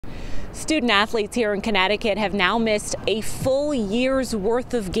Student athletes here in Connecticut have now missed a full year's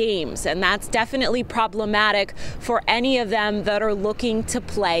worth of games, and that's definitely problematic for any of them that are looking to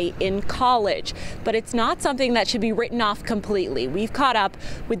play in college. But it's not something that should be written off completely. We've caught up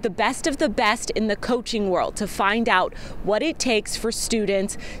with the best of the best in the coaching world to find out what it takes for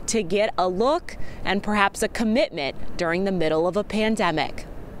students to get a look and perhaps a commitment during the middle of a pandemic.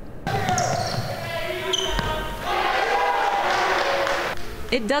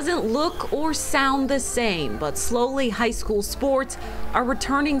 It doesn't look or sound the same, but slowly high school sports are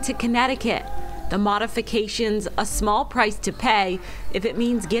returning to Connecticut. The modifications, a small price to pay if it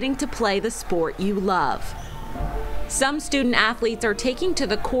means getting to play the sport you love. Some student athletes are taking to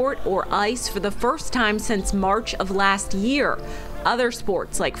the court or ice for the first time since March of last year. Other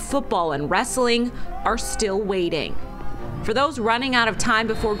sports like football and wrestling are still waiting. For those running out of time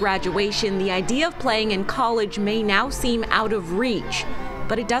before graduation, the idea of playing in college may now seem out of reach.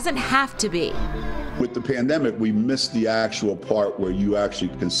 But it doesn't have to be. With the pandemic, we missed the actual part where you actually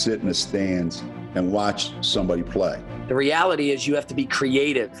can sit in the stands and watch somebody play. The reality is you have to be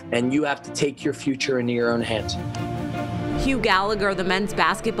creative and you have to take your future into your own hands. Hugh Gallagher, the men's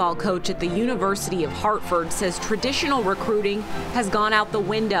basketball coach at the University of Hartford, says traditional recruiting has gone out the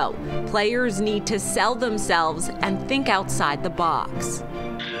window. Players need to sell themselves and think outside the box.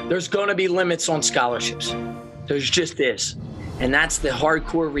 There's going to be limits on scholarships. There's just is. And that's the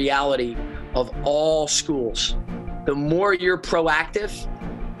hardcore reality of all schools. The more you're proactive,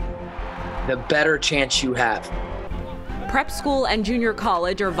 the better chance you have. Prep school and junior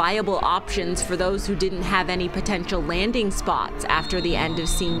college are viable options for those who didn't have any potential landing spots after the end of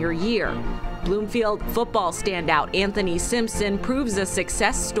senior year. Bloomfield football standout Anthony Simpson proves a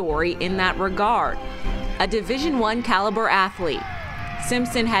success story in that regard. A Division I caliber athlete,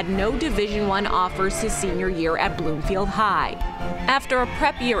 Simpson had no Division I offers his senior year at Bloomfield High. After a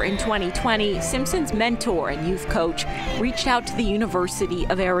prep year in 2020, Simpson's mentor and youth coach reached out to the University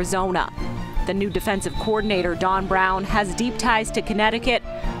of Arizona. The new defensive coordinator, Don Brown, has deep ties to Connecticut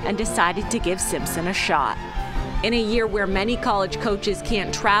and decided to give Simpson a shot. In a year where many college coaches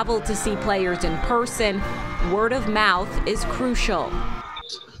can't travel to see players in person, word of mouth is crucial.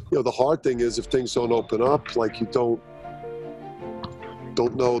 You know, the hard thing is if things don't open up, like you don't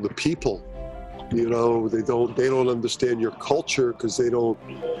know the people, you know, they don't understand your culture because they don't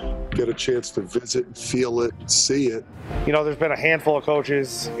get a chance to visit and feel it and see it. You know, there's been a handful of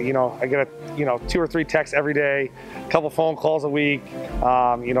coaches, you know, I get 2 or 3 texts every day, a couple phone calls a week,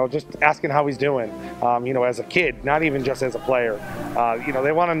 you know, just asking how he's doing, you know, as a kid, not even just as a player. You know,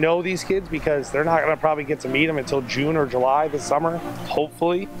 they want to know these kids because they're not going to probably get to meet them until June or July this summer,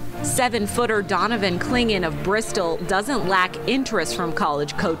 hopefully. 7-footer Donovan Clingan of Bristol doesn't lack interest from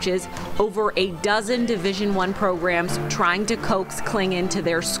college coaches. Over a dozen Division I programs trying to coax Clingan to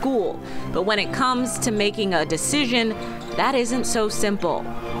their school. But when it comes to making a decision, that isn't so simple.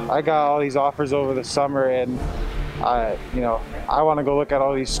 I got all these offers over the summer, and I want to go look at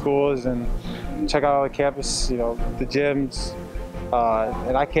all these schools and check out all the campus, you know, the gyms,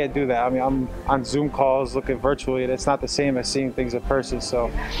 and I can't do that. I mean, I'm on Zoom calls looking virtually, and it's not the same as seeing things in person,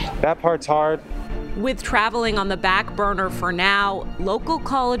 so that part's hard. With traveling on the back burner for now, local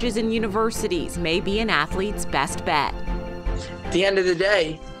colleges and universities may be an athlete's best bet. At the end of the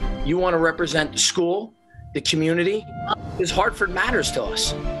day, you want to represent the school, the community, because Hartford matters to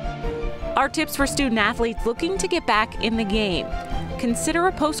us. Our tips for student athletes looking to get back in the game. Consider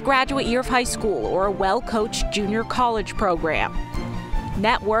a postgraduate year of high school or a well-coached junior college program.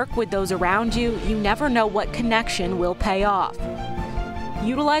 Network with those around you. You never know what connection will pay off.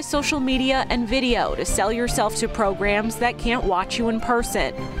 Utilize social media and video to sell yourself to programs that can't watch you in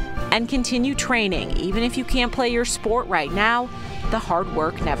person. And continue training. Even if you can't play your sport right now, the hard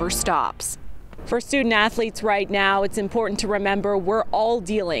work never stops. For student athletes right now, it's important to remember we're all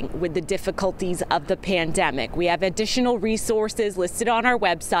dealing with the difficulties of the pandemic. We have additional resources listed on our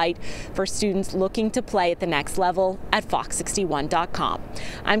website for students looking to play at the next level at fox61.com.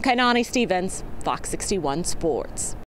 I'm Kainani Stevens, Fox 61 Sports.